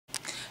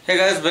Hey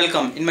guys,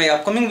 welcome. In my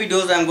upcoming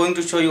videos I am going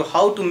to show you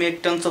how to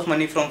make tons of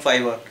money from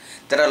Fiverr.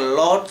 There are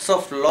lots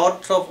of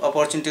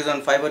opportunities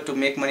on Fiverr to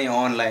make money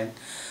online.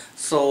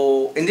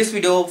 So in this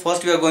video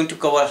first we are going to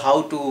cover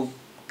how to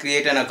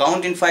create an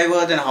account in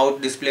Fiverr, then how to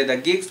display the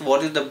gigs,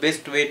 what is the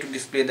best way to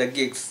display the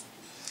gigs.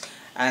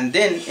 And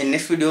then in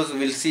next videos we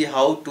will see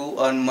how to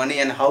earn money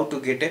and how to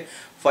get a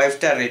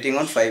 5-star rating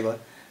on Fiverr.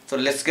 So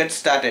let's get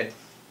started.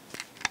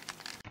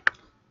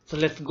 So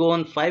let's go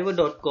on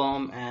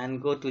fiverr.com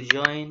and go to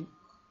join.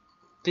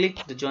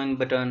 Click the join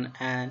button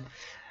and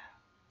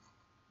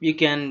you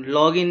can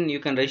log in.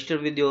 You can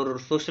register with your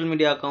social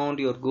media account,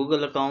 your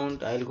Google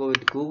account. I'll go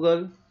with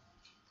Google.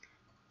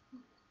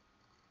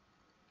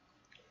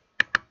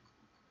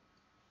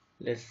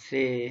 Let's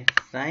say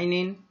sign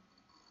in.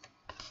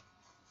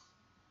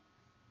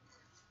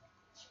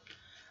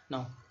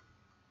 Now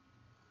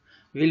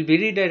we'll be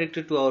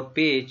redirected to our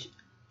page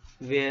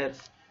where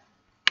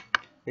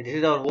this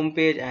is our home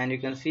page, and you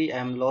can see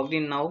I'm logged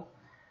in now,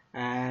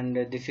 and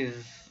this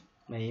is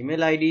my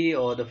email ID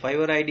or the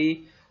Fiverr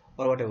ID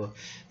or whatever.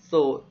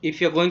 So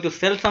if you're going to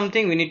sell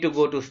something, we need to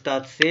go to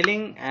start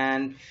selling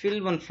and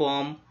fill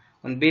one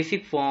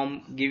basic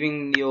form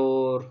giving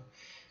your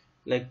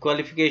like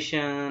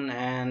qualification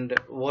and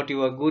what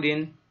you are good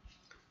in.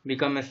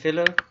 Become a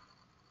seller.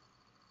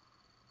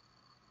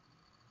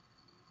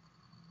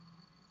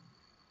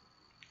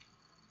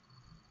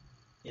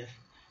 Yes,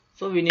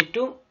 so we need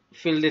to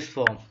fill this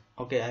form.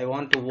 Okay, I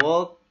want to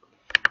work.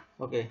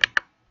 Okay,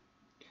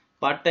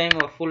 part-time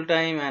or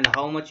full-time, and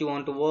how much you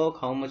want to work,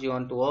 how much you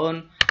want to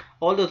earn.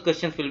 All those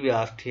questions will be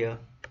asked here.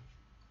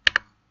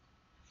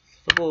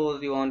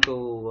 Suppose you want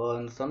to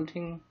earn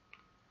something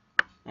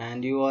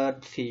and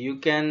you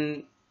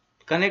can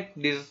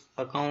connect these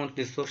accounts,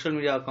 these social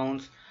media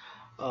accounts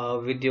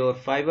with your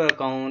Fiverr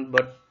account,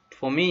 but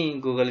for me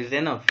Google is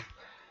enough.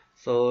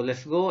 So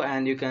let's go,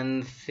 and you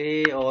can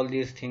say all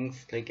these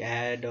things like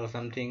add or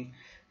something.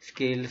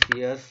 Skills,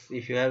 yes,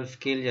 if you have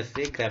skill just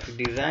say graphic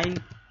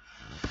design,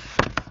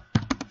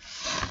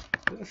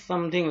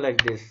 something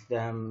like this.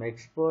 I'm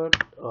expert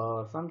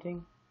or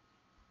something.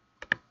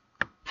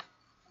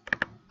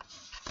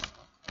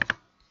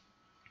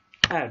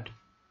 Add.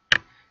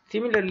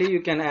 Similarly,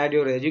 you can add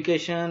your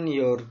education,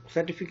 your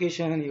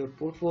certification, your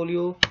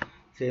portfolio.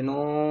 Say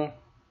no.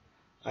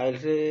 I'll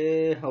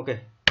say okay.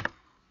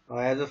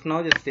 As of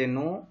now, just say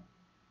no.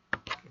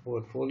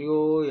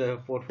 Portfolio, you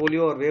have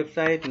portfolio or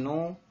website?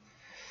 No.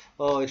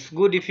 Oh, it's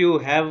good if you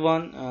have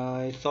one.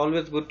 It's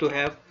always good to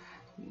have.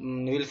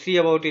 We'll see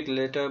about it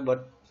later,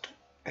 but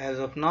as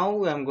of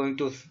now, I'm going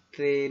to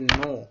say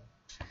no.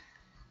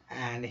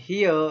 And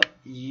here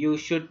you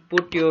should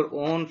put your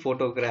own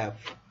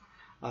photograph.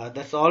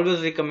 That's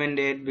always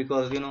recommended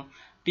because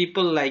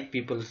people like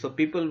people, so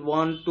people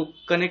want to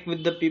connect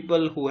with the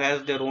people who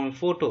has their own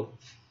photo,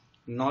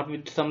 not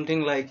with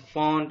something like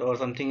font or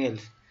something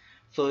else.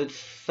 So it's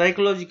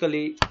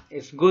psychologically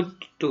it's good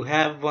to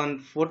have one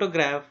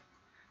photograph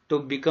to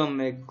become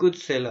a good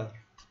seller.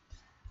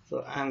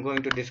 So I'm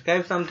going to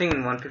describe something in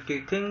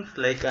 150 things,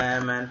 like I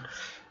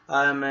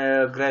am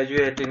a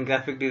graduate in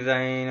graphic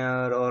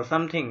designer or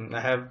something.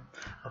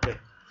 Okay,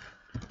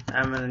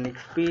 I'm an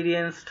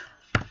experienced.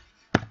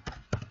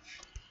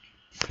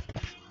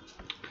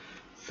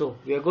 So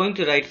we are going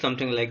to write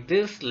something like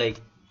this,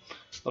 like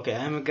okay,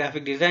 I am a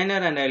graphic designer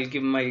and I'll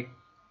give my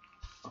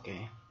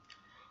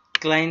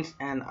clients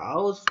an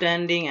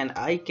outstanding and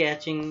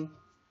eye-catching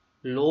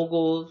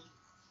logos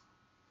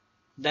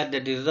that they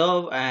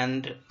deserve,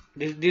 and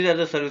these are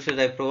the services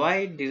I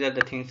provide, these are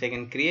the things I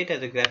can create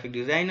as a graphic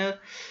designer.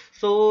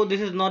 So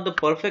this is not the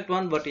perfect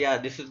one, but yeah,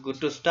 this is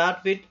good to start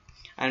with,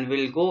 and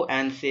we'll go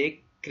and say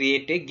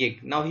create a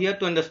gig. Now here,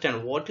 to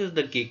understand what is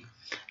the gig.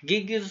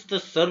 Gig is the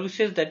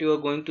services that you are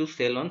going to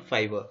sell on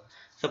Fiverr.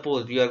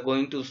 Suppose you are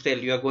going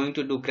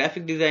to do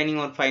graphic designing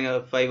on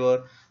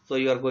Fiverr, so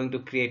you are going to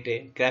create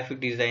a graphic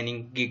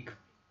designing gig.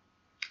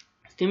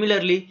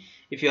 Similarly,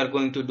 if you are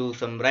going to do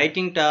some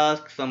writing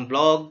tasks, some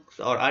blogs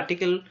or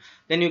article,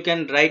 then you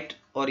can write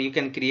or you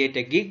can create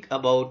a gig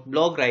about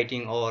blog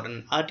writing or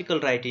an article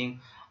writing.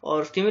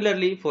 Or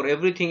similarly, for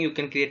everything you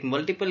can create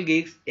multiple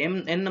gigs,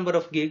 n number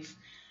of gigs,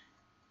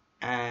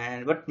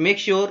 and but make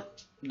sure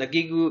the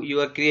gig you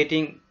are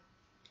creating,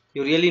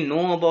 you really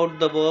know about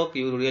the work,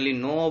 you really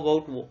know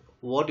about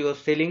what you are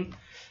selling,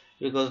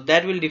 because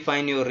that will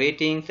define your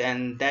ratings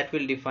and that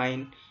will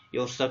define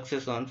your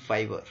success on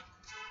Fiverr.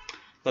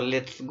 So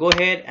let's go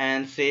ahead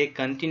and say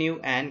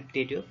continue and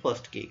create your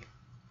first gig.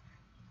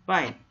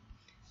 Fine.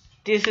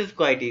 This is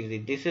quite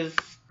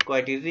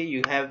easy.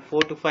 You have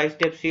 4 to 5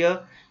 steps here.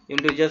 You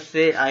need to just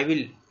say I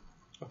will.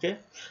 Okay.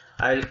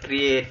 I will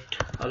create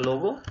a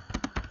logo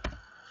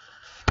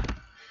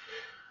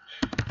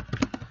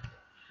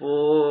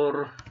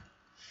for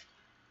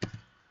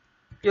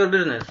your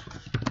business.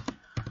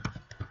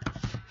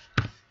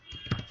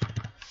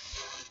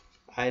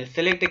 I'll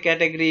select a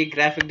category,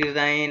 graphic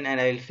design,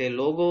 and I'll say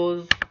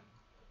logos.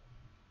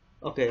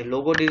 Okay,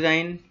 logo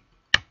design.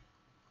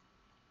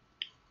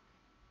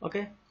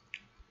 Okay,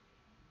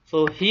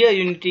 So here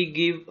you need to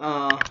give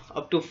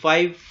up to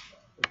 5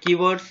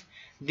 keywords.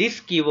 This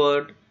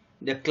keyword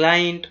the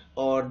client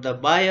or the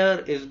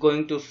buyer is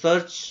going to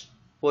search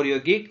for your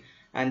gig,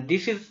 and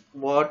this is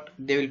what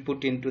they will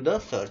put into the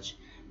search.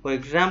 For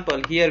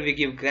example, here we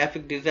give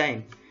graphic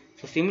design.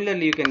 So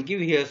similarly you can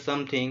give here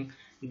something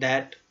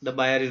that the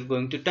buyer is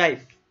going to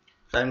type.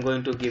 So I'm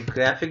going to give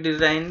graphic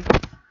design,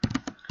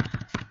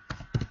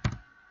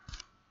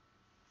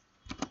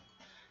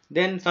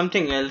 then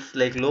something else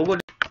like logo.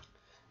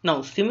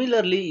 Now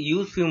similarly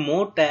use few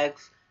more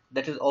tags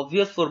that is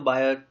obvious for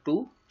buyer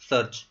to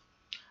search,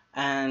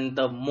 and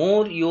the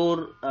more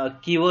your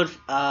keywords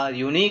are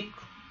unique,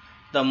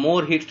 the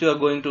more hits you are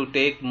going to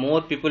take,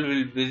 more people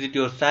will visit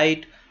your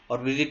site or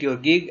visit your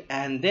gig,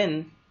 and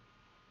then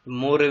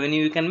more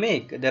revenue you can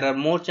make. There are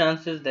more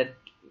chances that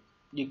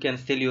you can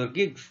sell your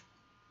gigs.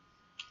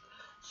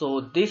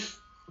 So this,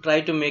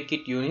 try to make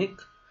it unique.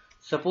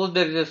 Suppose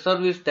there is a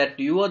service that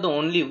you are the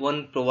only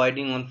one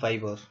providing on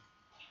Fiverr,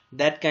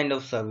 that kind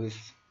of service.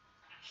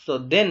 So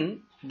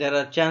then there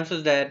are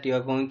chances that you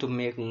are going to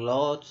make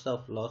lots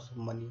of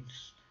money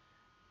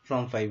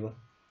from Fiverr.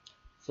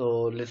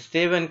 So let's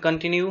save and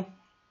continue.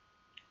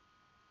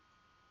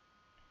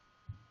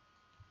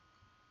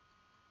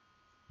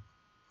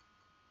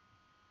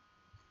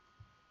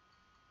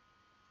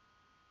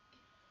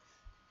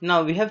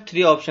 Now we have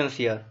three options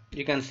here.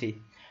 You can see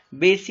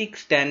basic,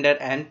 standard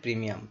and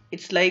premium.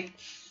 It's like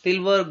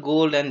silver,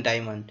 gold and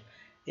diamond.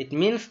 It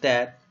means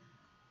that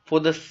for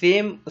the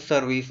same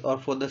service or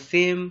for the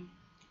same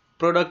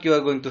product you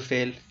are going to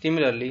sell,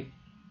 similarly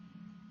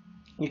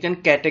you can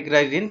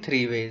categorize in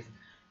three ways.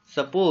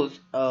 Suppose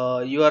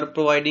you are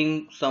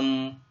providing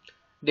some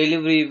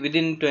delivery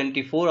within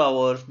 24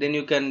 hours, then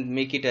you can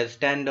make it as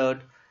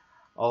standard,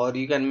 or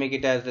you can make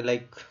it as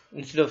like,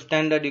 instead of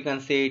standard you can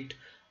say it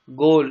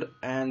gold,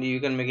 and you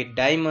can make it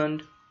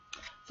diamond.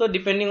 So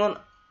depending on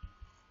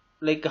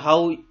like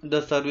how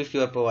the service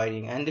you are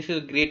providing, and this is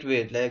a great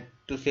way like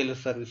to sell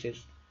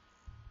services.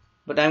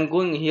 But I'm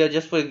going here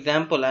just for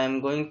example,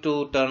 I'm going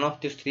to turn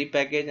off this three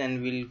package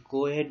and we'll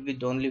go ahead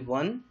with only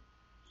one,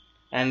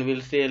 and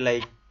we'll say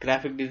like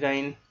graphic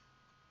design.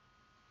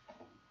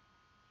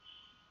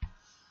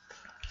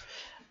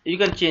 You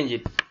can change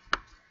it.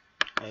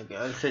 Okay,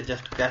 I'll say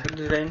just graphic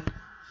design.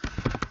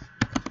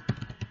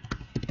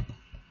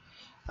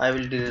 I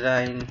will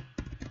design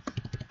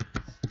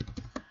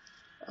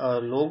a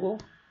logo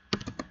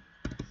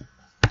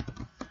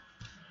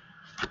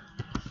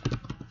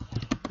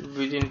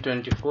within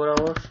 24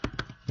 hours.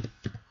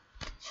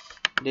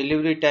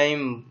 Delivery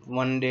time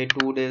 1 day,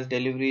 2 days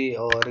delivery,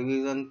 or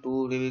revision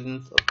 2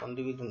 revisions or 1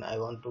 revision I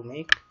want to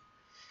make.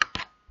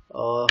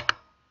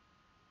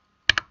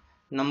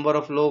 Number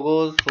of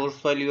logos, source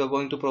file you are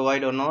going to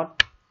provide or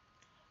not.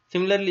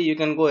 Similarly you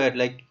can go ahead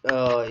like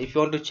if you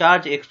want to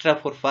charge extra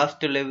for fast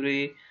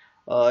delivery,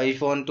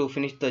 if you want to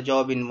finish the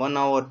job in 1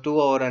 hour,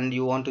 2 hour, and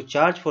you want to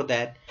charge for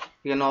that,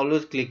 you can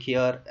always click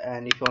here.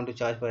 And if you want to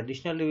charge for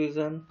additional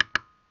revision,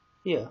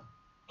 here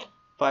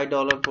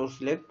 $5 for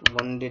select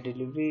 1 day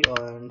delivery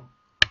and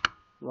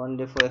 1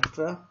 day for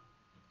extra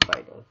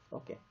 $5.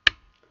 Okay,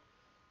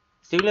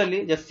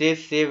 similarly just say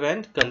save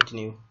and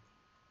continue.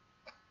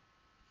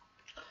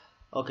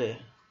 Okay,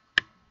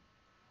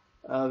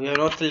 we have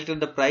not selected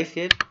the price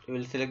yet. We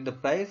will select the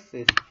price.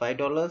 It's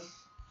 $5,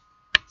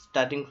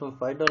 starting from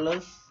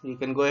 $5. You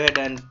can go ahead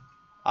and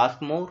ask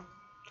more,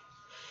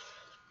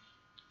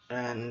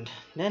 and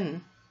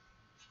then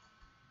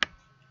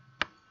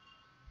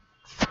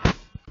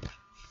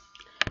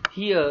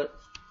here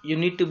you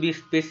need to be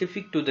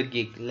specific to the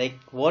gig, like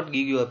what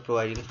gig you are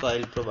providing. So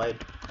I'll provide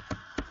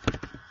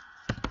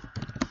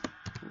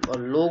a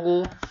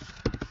logo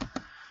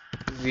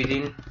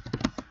within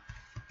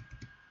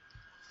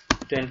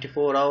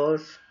 24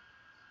 hours.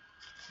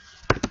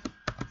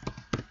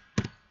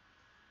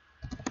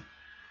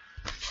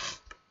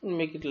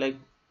 Make it like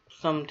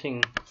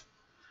something.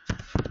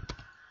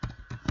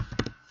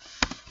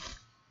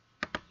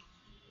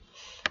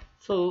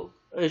 So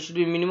it should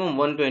be minimum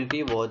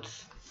 120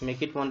 watts.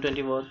 Make it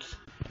 120 watts.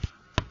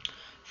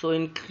 So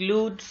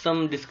include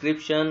some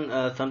description,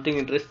 something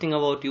interesting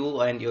about you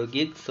and your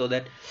gig, so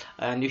that,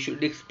 and you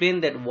should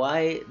explain that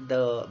why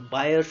the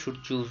buyer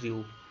should choose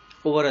you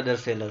over other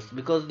sellers,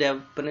 because they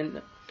have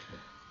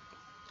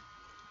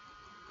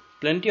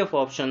plenty of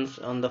options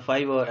on the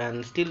Fiverr,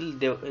 and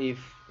still if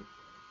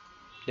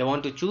they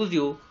want to choose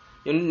you,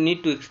 you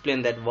need to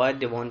explain that why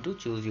they want to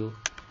choose you,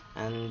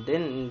 and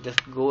then just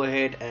go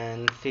ahead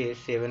and say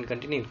save and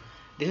continue.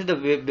 This is the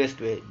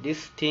best way.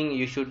 This thing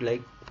you should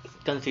like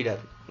consider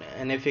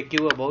an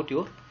FAQ about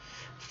your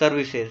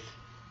services.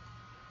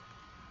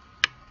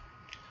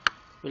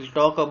 We'll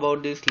talk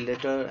about this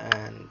later,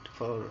 and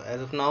for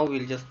as of now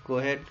we'll just go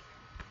ahead.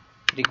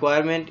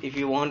 Requirement, if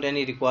you want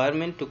any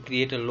requirement to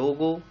create a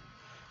logo,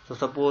 so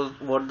suppose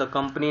what the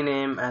company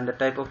name and the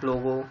type of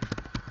logo,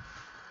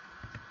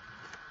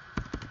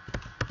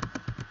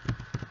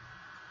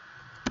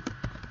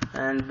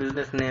 and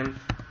business name,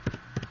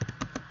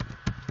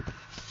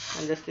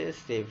 and just say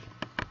save.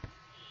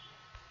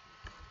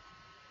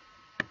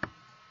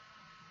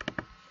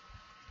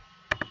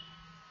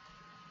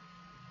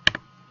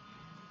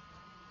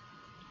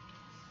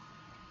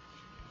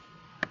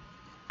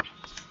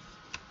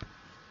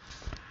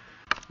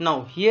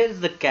 Now here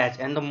is the catch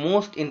and the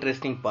most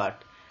interesting part.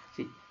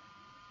 See,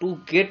 to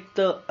get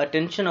the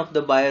attention of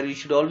the buyer, you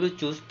should always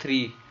choose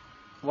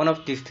one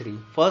of these three.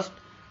 First,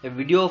 a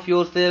video of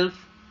yourself,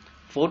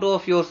 photo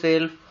of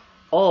yourself,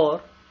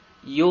 or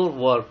your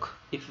work.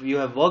 If you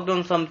have worked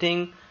on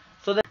something,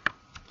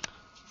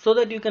 so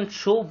that you can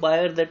show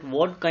buyer that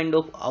what kind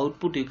of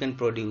output you can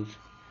produce.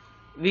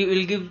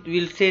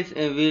 We'll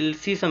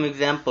see some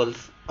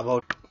examples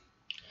about.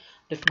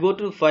 Let's go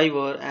to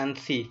Fiverr and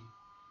see.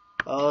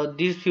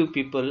 These few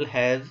people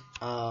has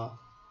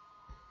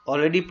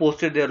already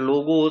posted their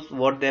logos,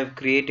 what they have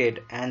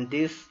created, and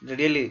this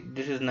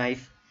is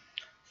nice.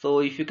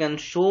 So if you can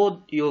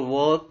show your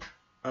work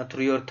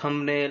through your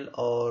thumbnail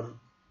or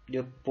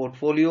your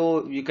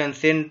portfolio, you can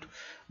send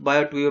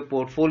buyer to your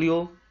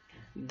portfolio.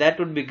 That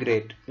would be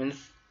great.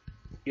 Means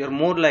you're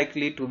more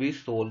likely to be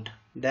sold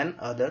than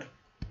other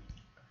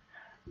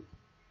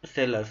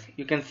sellers.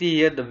 You can see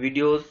here the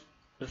videos.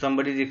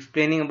 Somebody is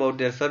explaining about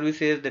their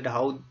services, that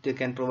how they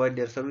can provide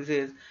their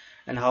services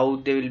and how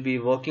they will be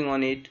working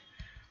on it.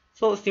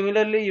 So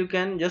similarly, you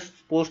can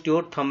just post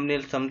your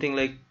thumbnail, something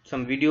like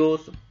some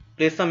videos,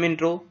 place some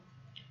intro,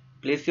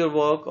 place your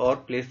work, or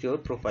place your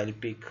profile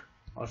pic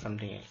or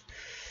something else.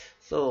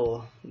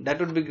 So that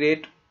would be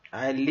great.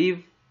 I'll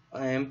leave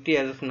empty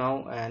as of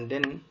now, and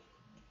then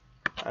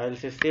I'll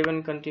say save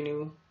and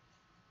continue,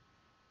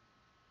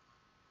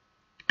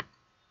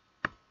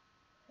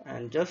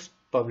 and just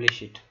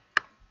publish it.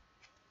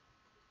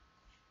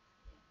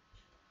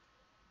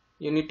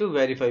 You need to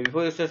verify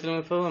before you start selling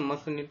a firm.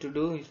 Must need to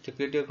do is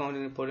security account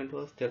is important to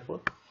us. Therefore,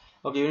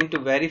 okay, you need to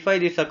verify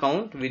this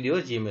account with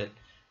your Gmail.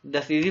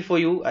 That's easy for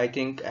you, I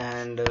think,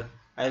 and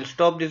I'll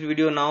stop this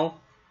video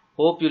now.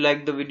 Hope you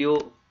liked the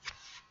video.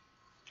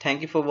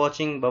 Thank you for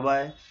watching. Bye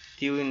bye.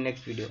 See you in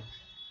next video.